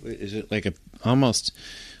sort of. Is it like almost?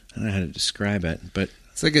 I don't know how to describe it, but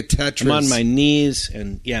it's like a Tetris. I'm on my knees,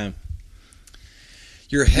 and Your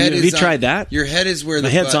head have you tried that? Your head is where my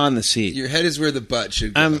head's on the seat. Your head is where the butt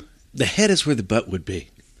should go. The head is where the butt would be.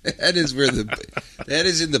 The head is where the head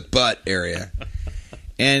is in the butt area.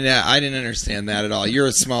 And I didn't understand that at all. You're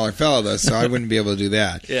a smaller fellow, though, so I wouldn't be able to do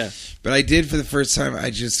that. Yeah. But I did for the first time.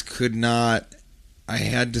 I just could not. I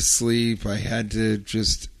had to sleep. I had to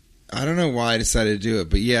just. I don't know why I decided to do it,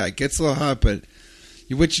 but yeah, it gets a little hot. But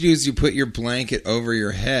what you do is you put your blanket over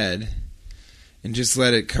your head and just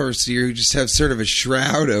let it cover, so you just have sort of a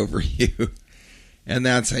shroud over you, and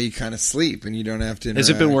that's how you kind of sleep, and you don't have to interact. Has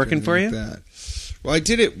it been working for you? That. Well, I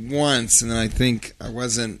did it once, and then I think I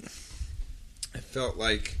felt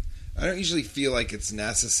like I don't usually feel like it's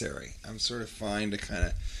necessary. I'm sort of fine to kind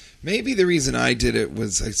of. Maybe the reason I did it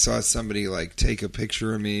was I saw somebody take a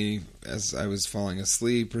picture of me as I was falling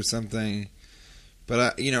asleep or something.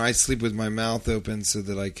 But I sleep with my mouth open so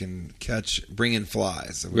that I can bring in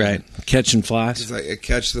flies. Right, catching flies. Because I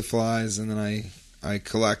catch the flies and then I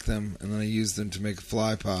collect them and then I use them to make a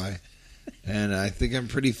fly pie. And I think I'm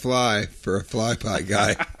pretty fly for a fly pie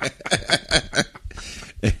guy.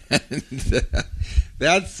 And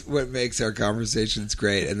that's what makes our conversations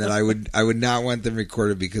great. And then I would not want them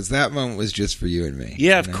recorded because that moment was just for you and me.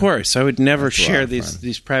 Yeah, of course. I would never share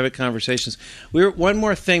these private conversations. One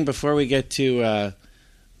more thing before we get to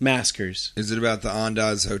maskers. Is it about the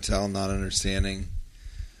Andaz Hotel not understanding?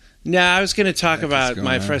 No, I was going to talk about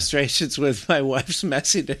my frustrations with my wife's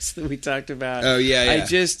messiness that we talked about. Oh, yeah.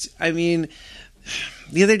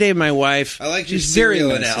 The other day, my wife... I like your she's very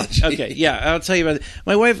cereal messy. analogy. Okay, yeah, I'll tell you about it.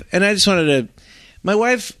 My wife, and I just wanted to... My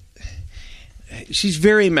wife, she's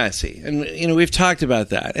very messy, and we've talked about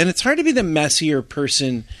that. And it's hard to be the messier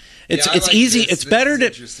person. It's easy. It's better to...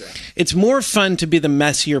 It's more fun to be the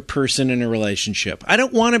messier person in a relationship. I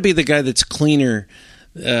don't want to be the guy that's cleaner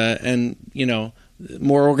and,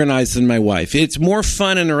 more organized than my wife. It's more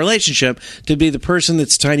fun in a relationship to be the person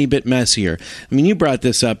that's a tiny bit messier. I mean, you brought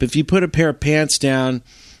this up. If you put a pair of pants down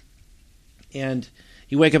and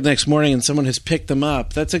you wake up the next morning and someone has picked them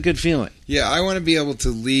up, that's a good feeling. Yeah, I want to be able to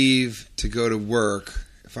leave to go to work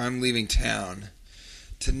if I'm leaving town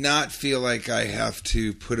to not feel like I have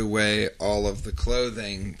to put away all of the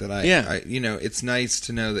clothing that I it's nice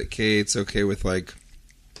to know that Kate's okay with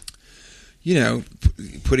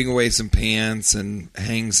putting away some pants and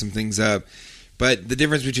hanging some things up. But the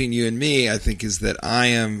difference between you and me, I think, is that I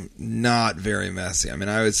am not very messy. I mean,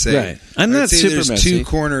 I would say... Right. I'm not super there's messy. Two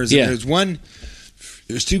corners. Yeah.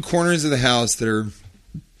 There's two corners of the house that are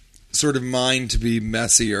sort of mine to be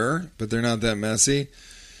messier, but they're not that messy.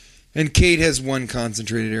 And Kate has one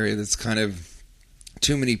concentrated area that's kind of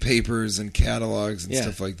too many papers and catalogs and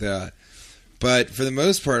stuff like that. But for the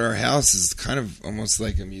most part, our house is kind of almost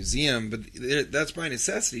like a museum. But that's by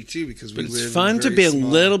necessity, too, because we live in it's fun to be a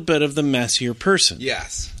little bit of the messier person.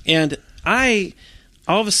 Yes. And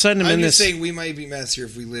all of a sudden, I'm just saying we might be messier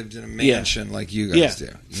if we lived in a mansion like you guys do,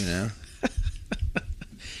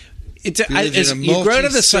 You grow to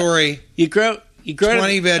the story. You grow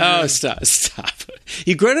 20 bedroom. Oh, stop!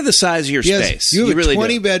 You grow to the size of your space. You have really a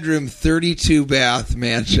 20 bedroom, 32 bath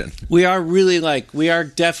mansion. We are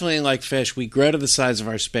definitely like fish. We grow to the size of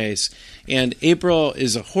our space. And April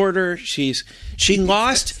is a hoarder. She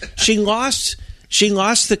lost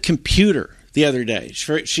the computer the other day.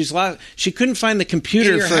 She couldn't find the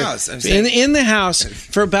computer in the house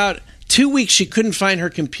for about 2 weeks. She couldn't find her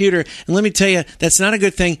computer, and let me tell you, that's not a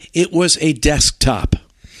good thing. It was a desktop.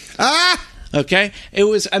 Ah! Okay, it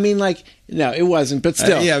was. I mean, like, no, it wasn't. But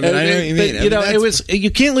still, yeah, but I know what you mean. But, it was.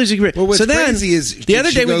 You can't lose your computer. Well, what's so then, crazy is the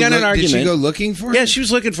other day we got an argument. Did she go looking for it? Yeah, she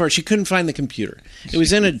was looking for it. She couldn't find the computer. It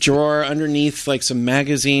was in a drawer underneath like some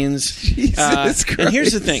magazines. Jesus Christ. And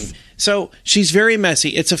here's the thing. So she's very messy.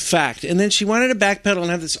 It's a fact. And then she wanted to backpedal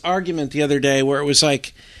and have this argument the other day where it was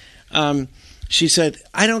like, she said,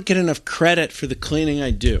 "I don't get enough credit for the cleaning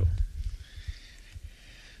I do."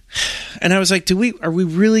 And I was like, are we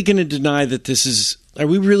really going to deny that this is, are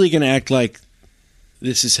we really going to act like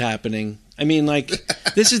this is happening? I mean, like,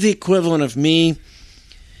 this is the equivalent of me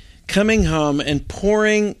coming home and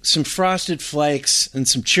pouring some Frosted Flakes and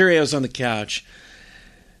some Cheerios on the couch,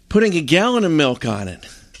 putting a gallon of milk on it,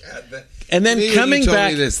 and then coming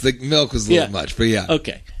back. The milk was a little much, but yeah.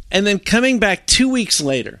 Okay. And then coming back 2 weeks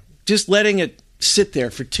later, just letting it sit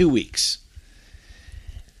there for 2 weeks.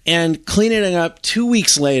 And cleaning it up 2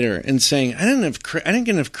 weeks later and saying, I didn't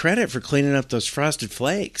get enough credit for cleaning up those Frosted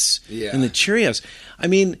Flakes and the Cheerios. I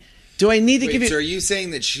mean, do I need to give you... So are you saying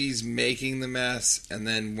that she's making the mess and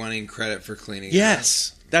then wanting credit for cleaning it up?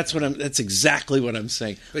 Yes. That's exactly what I'm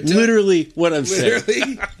saying. But literally what I'm saying.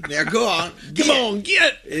 Literally? Now go on. Come on,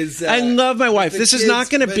 get. I love my wife. This is not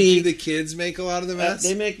going to be... Do the kids make a lot of the mess?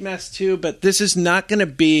 They make mess too, but this is not going to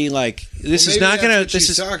be like... This is not going to... This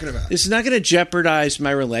is not going to jeopardize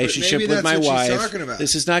my relationship with my wife. She's talking about.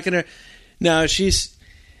 This is not going to... No, she's...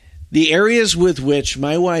 The areas with which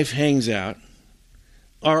my wife hangs out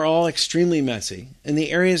are all extremely messy. And the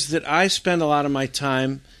areas that I spend a lot of my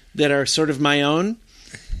time that are sort of my own...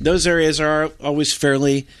 Those areas are always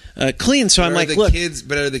fairly clean. So I'm like, look.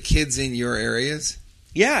 But are the kids in your areas?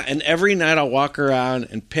 Yeah, and every night I'll walk around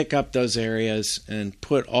and pick up those areas and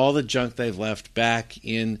put all the junk they've left back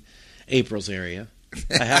in April's area.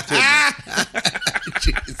 I have to admit.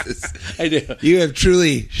 Jesus. I do. You have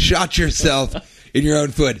truly shot yourself in your own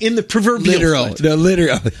foot. In the proverbial foot. No,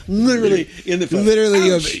 literal. Literally in the foot. Literally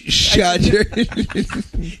you have shot your...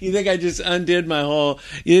 You think I just undid my whole...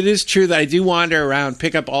 It is true that I do wander around,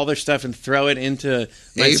 pick up all their stuff, and throw it into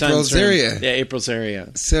my son's room. area. Yeah, April's area.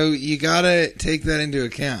 So you got to take that into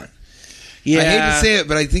account. Yeah. I hate to say it,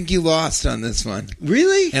 but I think you lost on this one.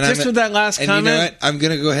 Really? And just with that last comment? And you know what? I'm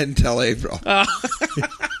going to go ahead and tell April. Oh.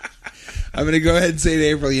 I'm going to go ahead and say to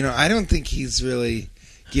April, I don't think he's really...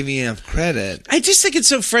 giving you enough credit. I just think it's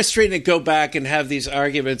so frustrating to go back and have these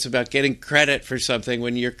arguments about getting credit for something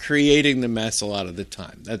when you're creating the mess a lot of the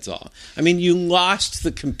time. That's all. I mean, you lost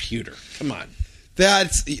the computer. Come on.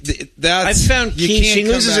 That's. I've found keys. She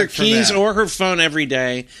loses her keys or her phone every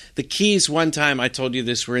day. The keys, one time I told you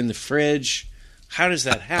this, were in the fridge. How does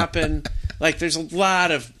that happen? Like, there's a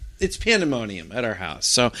lot of... It's pandemonium at our house.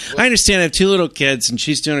 So I understand I have two little kids, and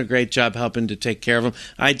she's doing a great job helping to take care of them.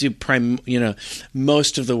 I do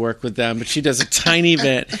most of the work with them, but she does a tiny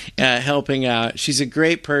bit helping out. She's a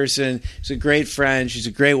great person. She's a great friend. She's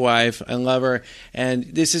a great wife. I love her. And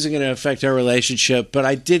this isn't going to affect our relationship, but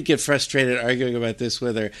I did get frustrated arguing about this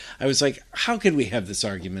with her. I was like, how could we have this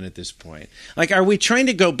argument at this point? Like, are we trying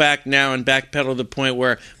to go back now and backpedal to the point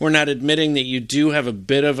where we're not admitting that you do have a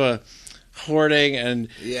bit of a hoarding and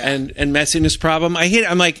messiness problem?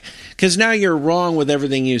 I'm like, because now you're wrong with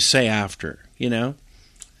everything you say after, Well,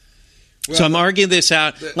 so I'm arguing this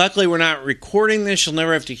out. Luckily, we're not recording this. You'll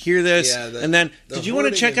never have to hear this. Yeah, and then, did you want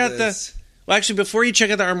to check out well, actually, before you check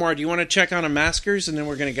out the Armoire, do you want to check on a Maskers? And then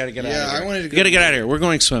we're going to get out of here. Yeah, I wanted to get out of here. We're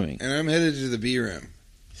going swimming. And I'm headed to the B room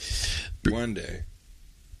one day.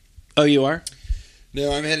 Oh, you are?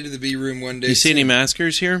 No, I'm headed to the B room one day. Do you see any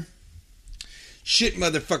Maskers here? Shit,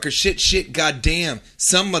 motherfucker. Shit, goddamn.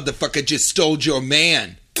 Some motherfucker just stole your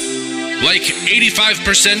man. Like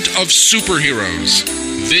 85% of superheroes,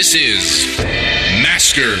 this is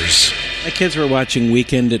Maskers. My kids were watching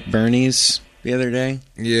Weekend at Bernie's the other day.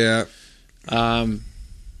 Yeah.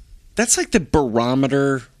 That's like the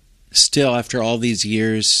barometer still after all these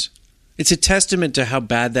years. It's a testament to how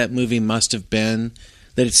bad that movie must have been,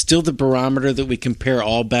 that it's still the barometer that we compare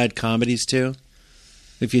all bad comedies to.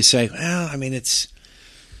 If you say, well, I mean, it's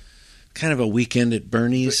kind of a Weekend at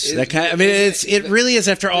Bernie's. It really is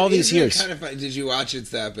after all these years. Kind of funny. Did you watch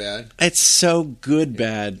It's That Bad? It's so good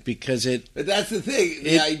bad because it... But that's the thing.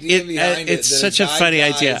 The idea behind it. It's such a funny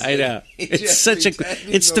idea. I know. It's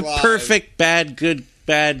the perfect bad comedy.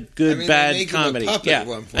 Yeah,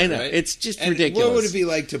 point, I know. Right? It's just ridiculous. What would it be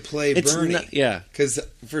like to play Bernie? Because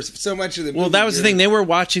for so much of the movie... Well, that was the thing. They were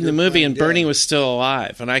watching the movie and Bernie was still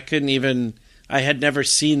alive. And I couldn't even... I had never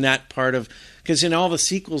seen that part of... Because in all the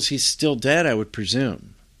sequels, he's still dead, I would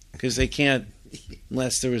presume. Because they can't...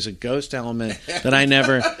 Unless there was a ghost element that I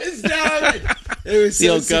never... Stop it! It was the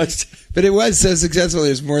old ghost. But it was so successful.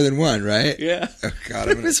 There's more than one, right? Yeah. Oh God,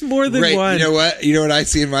 It was more than one. You know what? You know what I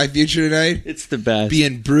see in my future tonight? It's the best.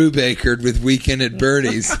 Being brew bakered with Weekend at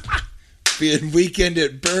Bernie's. Being Weekend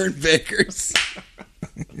at Burn Bakers.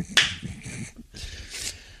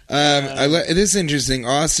 This is interesting.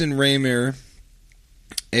 Austin Raymer,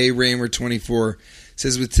 Raymer 24,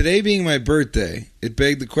 says, with today being my birthday, it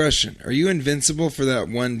begged the question, are you invincible for that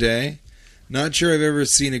one day? Not sure I've ever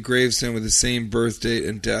seen a gravestone with the same birth date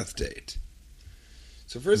and death date.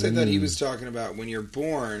 So first I thought he was talking about when you're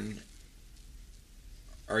born,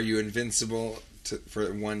 are you invincible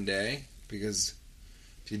for one day? Because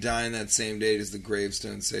if you die on that same date as the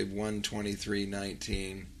gravestone, say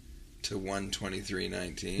 1/23/19 to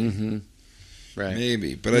 1/23/19. Mm-hmm. Right.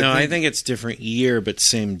 Maybe. But I think it's different year, but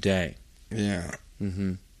same day. Yeah.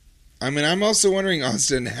 Mm-hmm. I mean, I'm also wondering,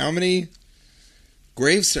 Austin, how many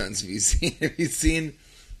gravestones have you seen? Have you seen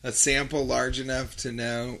a sample large enough to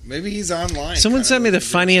know? Maybe he's online. Someone sent me the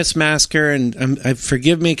funniest massacre, and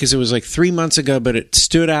forgive me because it was like 3 months ago, but it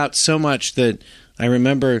stood out so much that I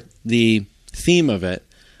remember the theme of it.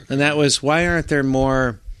 And that was, why aren't there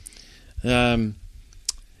more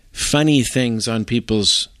funny things on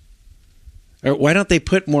people's... Or why don't they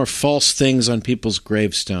put more false things on people's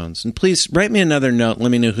gravestones? And please write me another note.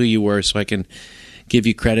 Let me know who you were so I can give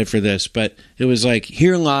you credit for this. But it was like,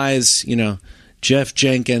 here lies, Jeff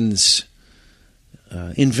Jenkins,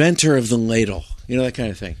 inventor of the ladle. That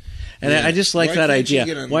kind of thing. And I just like that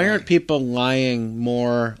idea. Why aren't people lying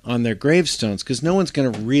more on their gravestones? Because no one's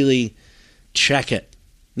going to really check it.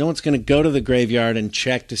 No one's going to go to the graveyard and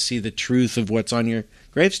check to see the truth of what's on your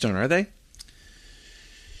gravestone, are they?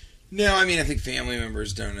 No, I mean, I think family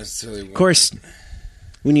members don't necessarily want... Of course,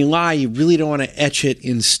 when you lie, you really don't want to etch it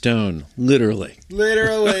in stone, literally.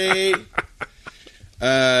 Literally.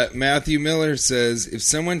 Matthew Miller says, if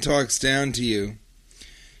someone talks down to you,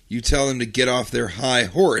 you tell them to get off their high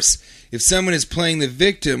horse. If someone is playing the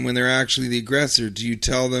victim when they're actually the aggressor, do you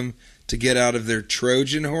tell them to get out of their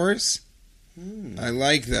Trojan horse? I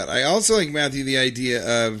like that. I also like, Matthew, the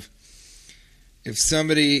idea of if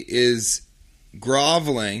somebody is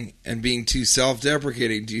groveling and being too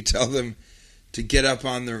self-deprecating, do you tell them to get up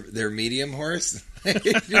on their medium horse?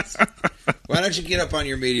 Why don't you get up on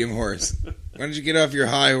your medium horse? Why don't you get off your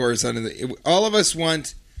high horse? All of us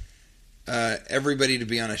want everybody to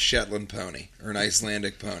be on a Shetland pony or an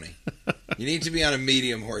Icelandic pony. You need to be on a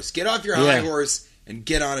medium horse. Get off your high horse and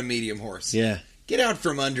get on a medium horse. Yeah. Get out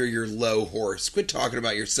from under your low horse. Quit talking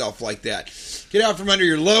about yourself like that. Get out from under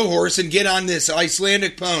your low horse and get on this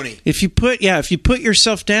Icelandic pony. If you put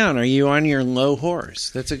yourself down, are you on your low horse?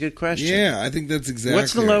 That's a good question. Yeah, I think that's exactly.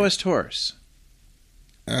 What's the lowest horse?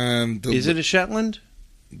 Is it a Shetland?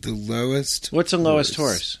 The lowest. What's the lowest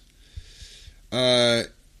horse?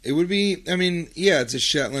 It would be. I mean, yeah, it's a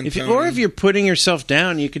Shetland pony. Or if you're putting yourself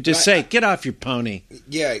down, you could just say, "Get off your pony."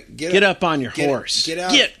 Yeah, get up on your horse. Get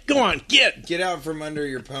out. Go on. Get out from under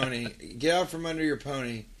your pony. Get out from under your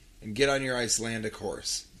pony and get on your Icelandic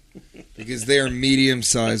horse, because they are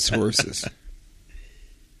medium-sized horses.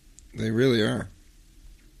 They really are.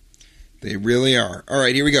 They really are. All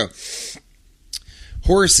right, here we go.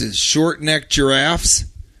 Horses, short-necked giraffes.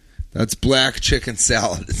 That's black chicken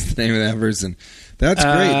salad. Is the name of that version. That's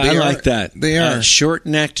great. I like that. They are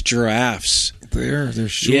short-necked giraffes. They're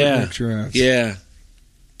short-necked giraffes. Yeah,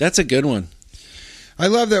 that's a good one. I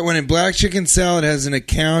love that when Black Chicken Salad has an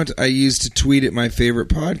account I use to tweet at my favorite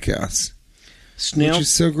podcasts, which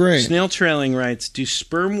is so great. Snail Trailing writes, do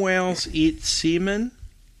sperm whales eat semen?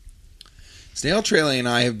 Snail Trailing and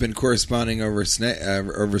I have been corresponding over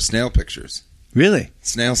snail pictures. Really?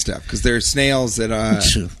 Snail stuff, because there are snails at our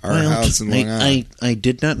house in Long Island. I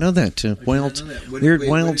did not know that.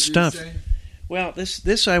 Wild stuff. Well,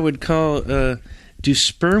 this I would call, do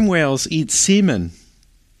sperm whales eat semen?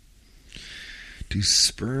 Do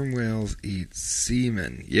sperm whales eat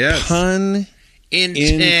semen? Yes. Pun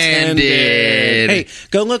intended. Hey,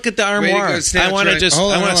 go look at the Armoire. I want to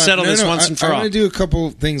settle this once and for all. I want to do a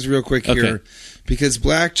couple things real quick here. Because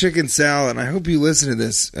Black Chicken Salad, and I hope you listen to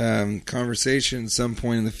this conversation at some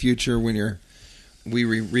point in the future when we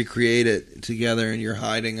recreate it together and you're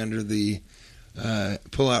hiding under the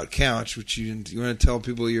pull-out couch, which you want to tell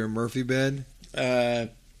people you're a Murphy bed? You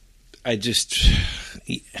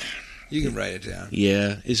can write it down.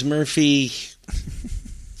 Yeah. Is Murphy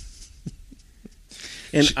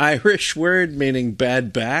an Irish word meaning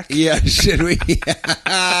bad back? Yeah, should we?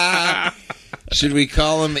 Should we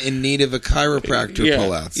call them in need of a chiropractor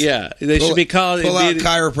pullouts? Yeah, they should be called pull-out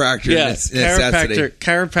chiropractor necessity.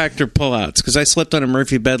 Chiropractor pullouts. Because I slept on a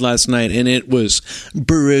Murphy bed last night, and it was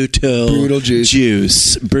brutal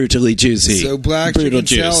juice. Brutally juicy. So Black Chicken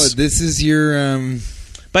Salad, this is your...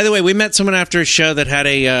 By the way, we met someone after a show that had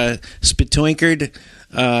a Spitoinkered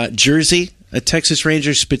jersey, a Texas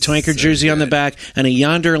Rangers Spitoinker jersey on the back, and a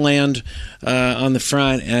Yonderland on the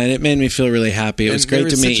front, and it made me feel really happy. It was great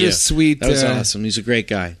to meet you. That was awesome. He's a great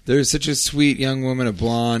guy. There's such a sweet young woman, a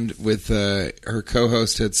blonde, with her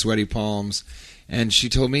co-host had sweaty palms, and she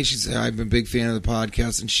told me, she said, "I'm a big fan of the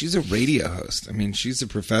podcast," and she's a radio host. I mean, she's a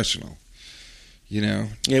professional. You know?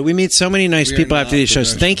 Yeah, we meet so many nice people after these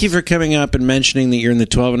shows. Thank you for coming up and mentioning that you're in the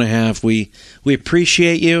 12 and a half. We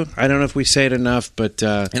appreciate you. I don't know if we say it enough, but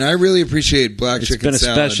and I really appreciate Black Chicken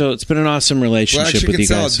Salad. It's been an awesome relationship with you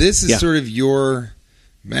guys. This is sort of your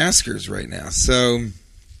maskers right now. So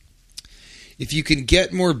if you can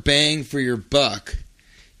get more bang for your buck,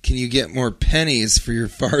 can you get more pennies for your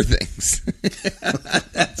farthings?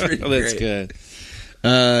 That's pretty great. That's good.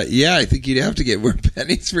 Yeah, I think you'd have to get more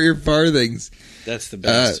pennies for your farthings. That's the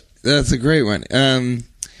best. That's a great one.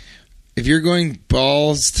 If you're going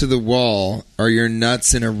balls to the wall, are your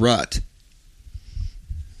nuts in a rut?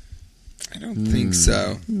 I don't think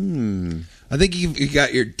so. I think if you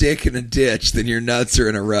got your dick in a ditch, then your nuts are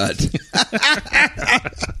in a rut.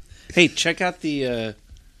 Hey, check out the...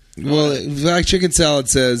 Black Chicken Salad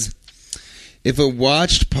says, if a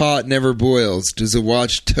watched pot never boils, does a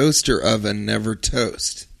watched toaster oven never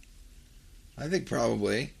toast? I think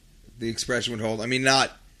probably the expression would hold. I mean,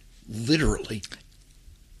 not literally.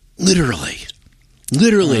 Literally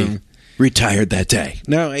retired that day.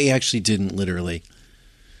 No, he actually didn't literally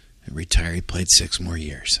retire. He played 6 more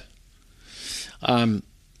years. But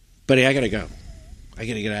hey, I got to go. I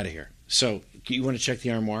got to get out of here. So, you want to check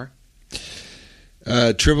the armoire?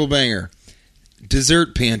 Triple banger.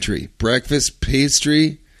 Dessert pantry. Breakfast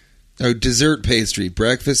pastry. Oh, dessert pastry.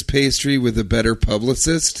 Breakfast pastry with a better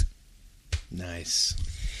publicist. Nice.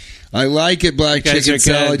 I like it, Black Chicken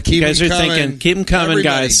Salad. Keep them coming. Keep them coming, everybody.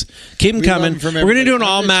 Guys. Keep them coming. We're going to do an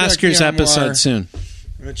All Maskers episode soon.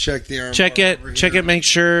 I'm going to check the armoire. Check it. Check it. Make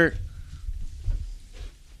sure.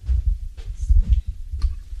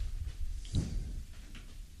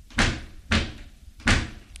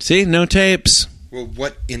 See? No tapes. Well,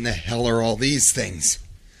 what in the hell are all these things?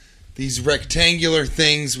 These rectangular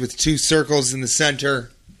things with 2 circles in the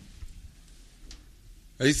center.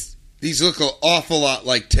 These look an awful lot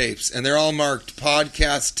like tapes, and they're all marked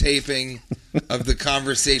podcast taping of the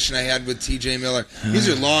conversation I had with TJ Miller. These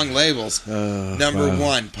are long labels. Number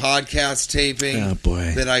 1, podcast taping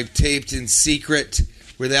that I've taped in secret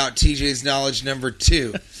without TJ's knowledge. Number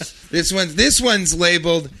 2, this one's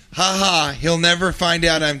labeled, haha, he'll never find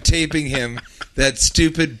out I'm taping him. That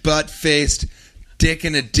stupid butt-faced, dick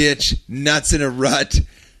in a ditch, nuts in a rut,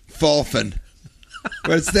 Dolphin.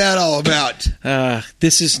 What's that all about?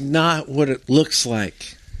 This is not what it looks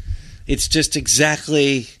like. It's just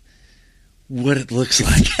exactly what it looks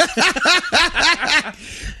like.